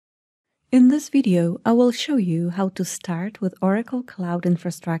In this video, I will show you how to start with Oracle Cloud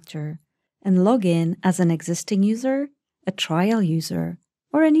Infrastructure and log in as an existing user, a trial user,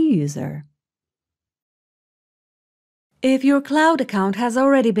 or a new user. If your cloud account has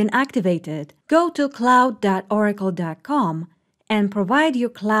already been activated, go to cloud.oracle.com and provide your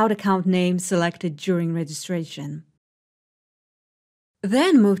cloud account name selected during registration.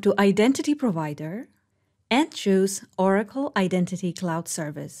 Then move to Identity Provider and choose Oracle Identity Cloud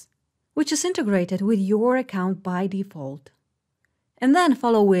Service, which is integrated with your account by default. And then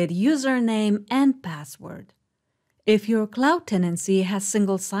follow with username and password. If your cloud tenancy has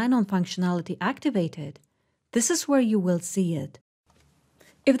single sign-on functionality activated, this is where you will see it.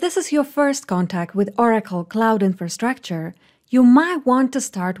 If this is your first contact with Oracle Cloud Infrastructure, you might want to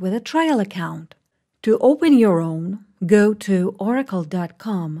start with a trial account. To open your own, go to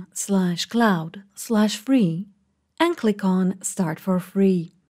oracle.com/cloud/free and click on Start for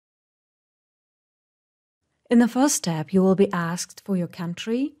Free. In the first step, you will be asked for your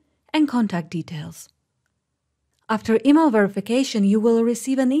country and contact details. After email verification, you will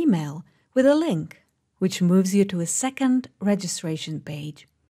receive an email with a link, which moves you to a second registration page.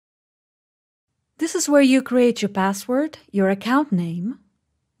 This is where you create your password, your account name,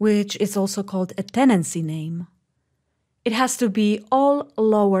 which is also called a tenancy name. It has to be all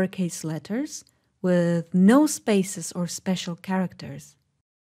lowercase letters with no spaces or special characters.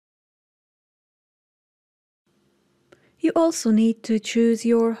 You also need to choose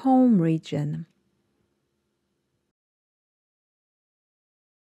your home region.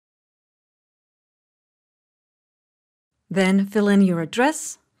 Then fill in your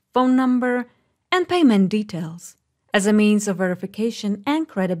address, phone number, and payment details as a means of verification and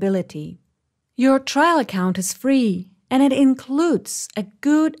credibility. Your trial account is free and it includes a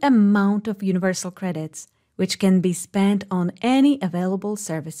good amount of universal credits, which can be spent on any available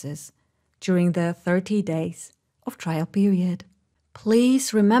services during the 30 days of trial period.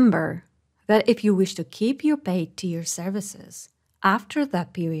 Please remember that if you wish to keep your paid tier services after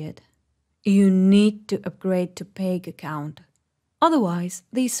that period, you need to upgrade to paid account. Otherwise,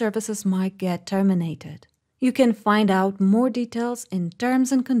 these services might get terminated. You can find out more details in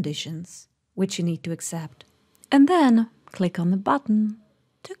terms and conditions, which you need to accept. And then click on the button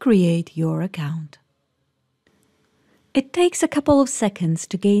to create your account. It takes a couple of seconds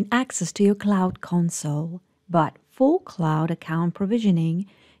to gain access to your cloud console, but full cloud account provisioning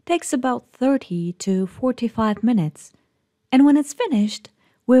takes about 30 to 45 minutes. And when it's finished,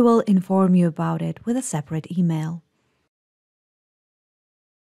 we will inform you about it with a separate email.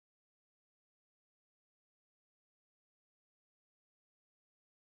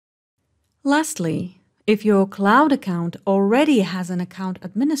 Lastly, if your cloud account already has an account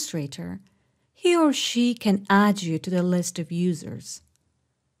administrator, he or she can add you to the list of users.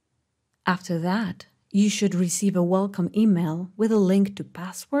 After that, you should receive a welcome email with a link to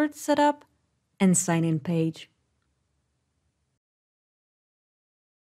password setup and sign-in page.